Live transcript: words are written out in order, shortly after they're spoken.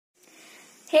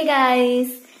Hey guys,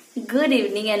 good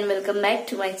evening and welcome back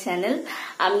to my channel.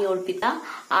 আমি অর্পিতা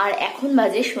আর এখন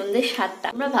বাজে সন্ধ্যে 7টা।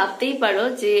 তোমরা ভাবতেই পারো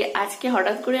যে আজকে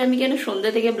হঠাৎ করে আমি কেন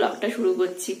সন্ধ্যা থেকে ব্লগটা শুরু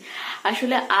করছি।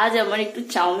 আসলে আজ আমার একটু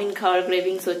চাউমিন খাওয়ার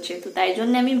ক্রেভিংস হচ্ছে, তো তাই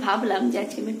জন্য আমি ভাবলাম যে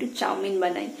আজকে আমি একটু চাউমিন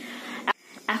বানাই।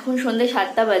 এখন সন্ধ্যে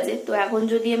 7টা বাজে, তো এখন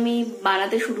যদি আমি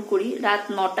বানাতে শুরু করি রাত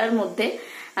 9টার মধ্যে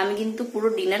আমি কিন্তু পুরো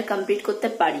ডিনার কমপ্লিট করতে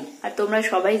পারি। আর তোমরা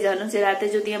সবাই জানো যে রাতে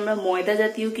যদি আমরা ময়দা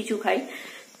জাতীয় কিছু খাই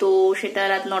তো সেটা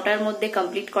রাত 9টার মধ্যে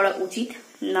কমপ্লিট করা উচিত,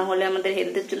 না হলে আমাদের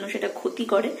হেলথের জন্য সেটা ক্ষতি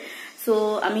করে। সো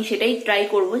আমি সেটাই ট্রাই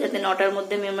করব যাতে 9টার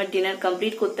মধ্যে আমি আমার ডিনার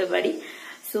কমপ্লিট করতে পারি।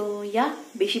 সো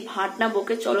বেশি ভাট না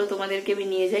বকে চলো তোমাদেরকে আমি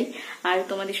নিয়ে যাই আর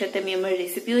তোমাদের সাথে আমি আমার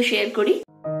রেসিপিও শেয়ার করি।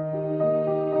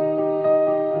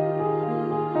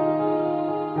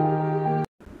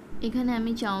 এখানে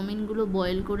আমি চাউমিনগুলো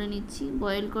বয়েল করে নিচ্ছি।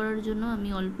 বয়েল করার জন্য আমি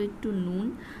অল্প একটু নুন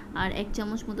আর 1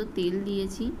 চামচ মতো তেল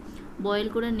দিয়েছি। বয়েল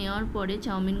করে নেওয়ার পরে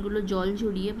চাউমিনগুলো জল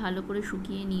ঝরিয়ে ভালো করে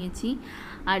শুকিয়ে নিয়েছি।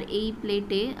 আর এই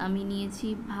প্লেটে আমি নিয়েছি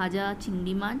ভাজা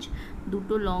চিংড়ি মাছ,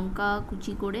 2টো লঙ্কা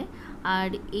কুচি করে। আর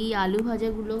এই আলু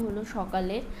ভাজাগুলো হলো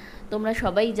সকালের। তোমরা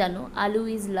সবাই জানো আলু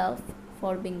is love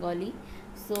for Bengali.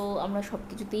 So আমরা সব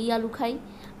কিছুতেই আলু খাই,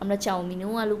 আমরা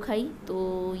চাউমিনেও আলু খাই। তো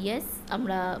ইয়েস,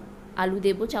 আমরা আলু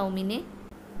দেব চাউমিনে।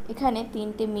 এখানে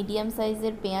 3টে মিডিয়াম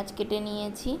সাইজের পেঁয়াজ কেটে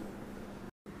নিয়েছি।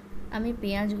 আমি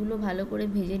পেঁয়াজগুলো ভালো করে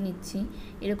ভেজে নিচ্ছি।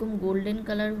 এরকম গোল্ডেন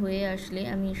কালার হয়ে আসলে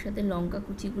আমি এর সাথে লঙ্কা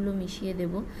কুচিগুলো মিশিয়ে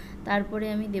দেব। তারপরে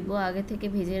আমি দেব আগে থেকে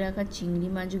ভেজে রাখা চিংড়ি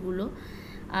মাছগুলো,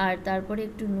 আর তারপরে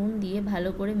একটু নুন দিয়ে ভালো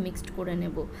করে মিক্সড করে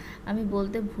নেব। আমি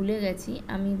বলতে ভুলে গেছি,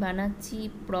 আমি বানাচ্ছি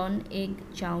প্রন এগ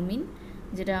চাউমিন,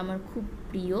 যেটা আমার খুব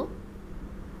প্রিয়।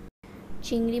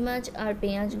 চিংড়ি মাছ আর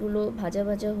পেঁয়াজগুলো ভাজা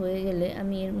ভাজা হয়ে গেলে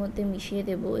আমি এর মধ্যে মিশিয়ে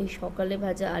দেব এই সকালে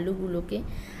ভাজা আলুগুলোকে,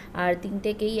 আর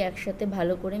 3টেকেই একসাথে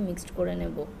ভালো করে মিক্সড করে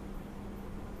নেব।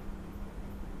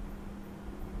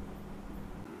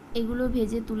 এগুলো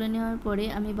ভেজে তুলে নেওয়ার পরে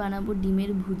আমি বানাবো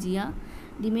ডিমের ভুজিয়া।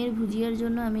 ডিমের ভুজিয়ার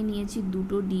জন্য আমি নিয়েছি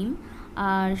 2টো ডিম,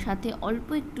 আর সাথে অল্প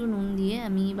একটু নুন দিয়ে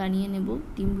আমি বানিয়ে নেব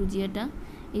ডিম ভুজিয়াটা।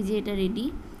 এই যে এটা রেডি।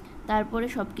 তারপরে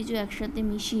সব কিছু একসাথে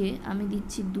মিশিয়ে আমি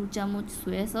দিচ্ছি 2 চামচ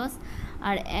সয়া সস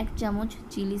আর 1 চামচ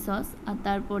চিলি সস, আর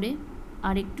তারপরে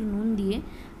আর একটু নুন দিয়ে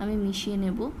আমি মিশিয়ে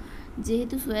নেব।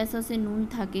 যেহেতু সয়া সসে নুন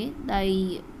থাকে তাই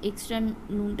এক্সট্রা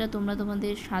নুনটা তোমরা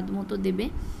তোমাদের স্বাদ মতো দেবে।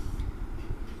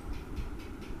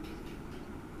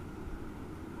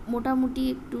 মোটামুটি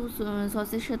একটু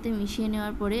সসের সাথে মিশিয়ে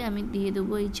নেওয়ার পরে আমি দিয়ে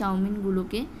দেবো এই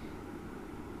চাউমিনগুলোকে,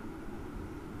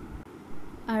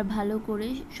 আর ভালো করে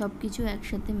সব কিছু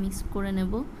একসাথে মিক্স করে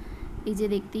নেব। এই যে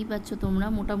দেখতেই পাচ্ছ তোমরা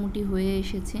মোটামুটি হয়ে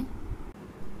এসেছে।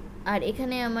 আর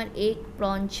এখানে আমার এগ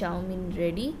প্রন চাউমিন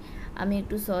রেডি। আমি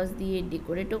একটু সস দিয়ে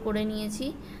ডেকোরেটও করে নিয়েছি।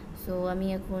 সো আমি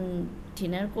এখন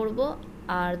ডিনার করব।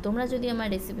 আর তোমরা যদি আমার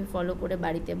রেসিপি ফলো করে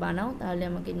বাড়িতে বানাও তাহলে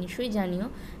আমাকে নিশ্চয়ই জানিও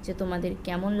যে তোমাদের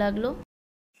কেমন লাগলো।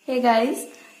 হে গাইস,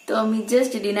 তো আমি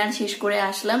জাস্ট ডিনার শেষ করে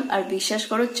আসলাম, আর বিশ্বাস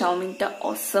করো চাউমিনটা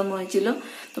অসাম হয়েছিল।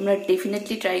 তোমরা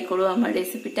ডেফিনেটলি ট্রাই করো আমার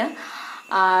রেসিপিটা।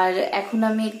 আর এখন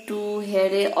আমি একটু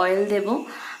হেয়ারে অয়েল দেব।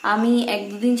 আমি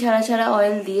 1-2 দিন ছাড়া ছাড়া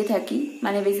অয়েল দিয়ে থাকি,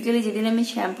 মানে বেসিক্যালি যেদিন আমি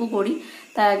শ্যাম্পু করি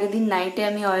তার আগের দিন নাইটে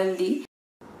আমি অয়েল দিই।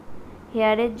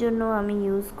 হেয়ারের জন্য আমি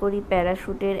ইউজ করি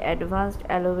প্যারাশুটের অ্যাডভান্সড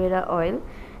অ্যালোভেরা অয়েল,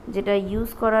 যেটা ইউজ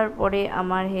করার পরে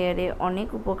আমার হেয়ারে অনেক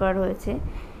উপকার হয়েছে।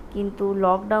 কিন্তু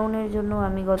লকডাউনের জন্য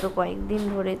আমি গত কয়েকদিন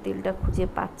ধরে তেলটা খুঁজে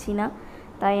পাচ্ছি না,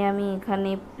 তাই আমি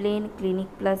এখানে প্লেন ক্লিনিক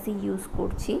প্লাসই ইউজ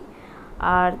করছি।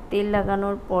 আর তেল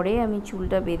লাগানোর পরে আমি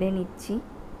চুলটা বেঁধে নিচ্ছি।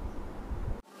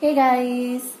 Hey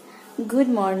guys, good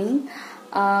morning.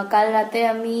 কাল রাতে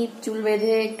আমি চুল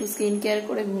বেঁধে একটু স্কিন কেয়ার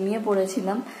করে ঘুমিয়ে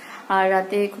পড়েছিলাম, আর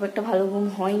রাতে খুব একটা ভালো ঘুম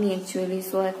হয়নি অ্যাকচুয়ালি।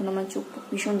 সো এখন আমার চোখ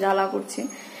ভীষণ জ্বালা করছে,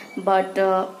 বাট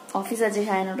অফিস আছে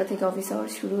 9:30 থেকে অফিস আওয়ার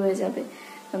শুরু হয়ে যাবে।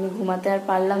 আমি ঘুমাতে আর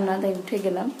পারলাম না, তাই উঠে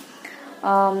গেলাম।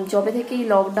 যবে থেকেই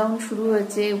লকডাউন শুরু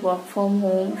হয়েছে, ওয়ার্ক ফ্রম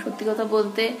হোম, সত্যি কথা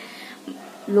বলতে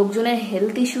লোকজনের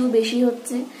হেলথ ইস্যু বেশি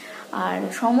হচ্ছে, আর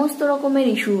সমস্ত রকমের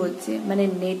ইস্যু হচ্ছে, মানে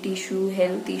নেট ইস্যু,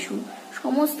 হেলথ ইস্যু,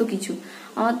 সমস্ত কিছু।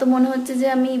 আমার তো মনে হচ্ছে যে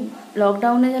আমি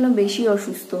লকডাউনে যেন বেশি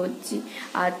অসুস্থ হচ্ছি।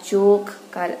 আর চোখ,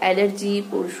 কাল অ্যালার্জি,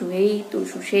 পরশু এই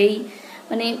তরশু সেই,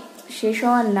 মানে শেষ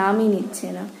হওয়ার নামই নিচ্ছে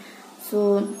না। সো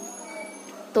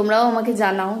তোমরাও আমাকে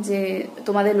জানাও যে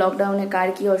তোমাদের লকডাউনে কার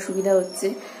কি অসুবিধা হচ্ছে।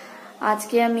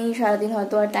 আজকে আমি সারাদিন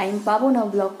হয়তো আর টাইম পাবো না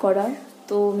ব্লগ করার,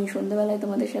 তো আমি সন্ধ্যাবেলায়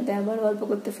তোমাদের সাথে আবার গল্প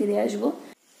করতে ফিরে আসবো।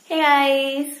 হে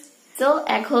গাইস, তো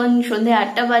এখন সন্ধ্যে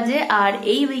 8টা বাজে, আর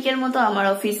এই উইকের মতো আমার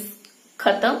অফিস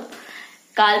খতম।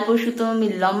 কাল পরশু তো আমি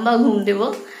লম্বা ঘুম দেব।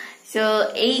 সো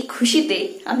এই খুশিতে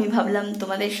আমি ভাবলাম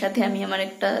তোমাদের সাথে আমি আমার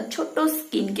একটা ছোট্ট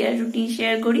স্কিন কেয়ার রুটিন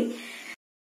শেয়ার করি।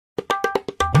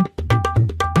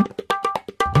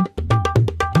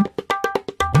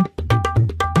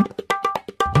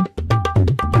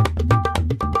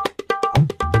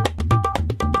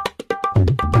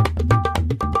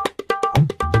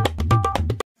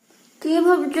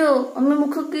 দেখেছো আমি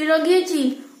মুখে কি লাগিয়েছি?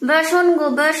 বেসন গো,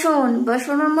 বেসন।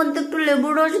 বেসনের মধ্যে একটু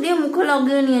লেবুর রস দিয়ে মুখে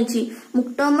লাগিয়ে নিয়েছি,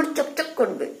 মুখটা আমার চকচক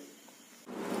করবে।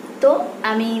 তো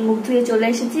আমি মুখ ধুয়ে চলে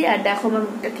এসেছি, আর দেখো আমার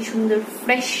মুখটা কি সুন্দর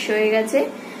ফ্রেশ হয়ে গেছে।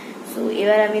 সো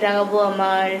এবার আমি লাগাবো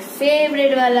আমার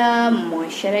ফেভারিট वाला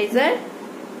ময়শ্চারাইজার।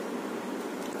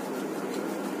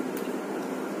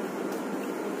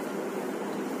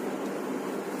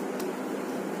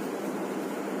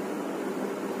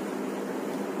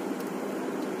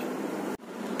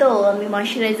 তো আমি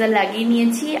ময়শ্চারাইজার লাগিয়ে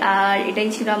নিয়েছি, আর এটাই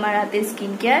ছিল আমার হাতের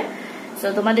স্কিন কেয়ার। সো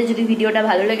তোমাদের যদি ভিডিওটা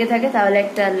ভালো লেগে থাকে তাহলে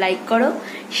একটা লাইক করো,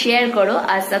 শেয়ার করো,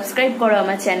 আর সাবস্ক্রাইব করো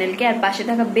আমার চ্যানেলকে, আর পাশে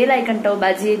থাকা বেল আইকনটাও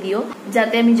বাজিয়ে দিও,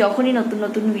 যাতে আমি যখনই নতুন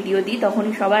নতুন ভিডিও দিই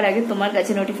তখনই সবার আগে তোমার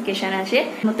কাছে নোটিফিকেশন আসে।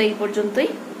 মতো এই পর্যন্তই,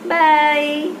 বাই।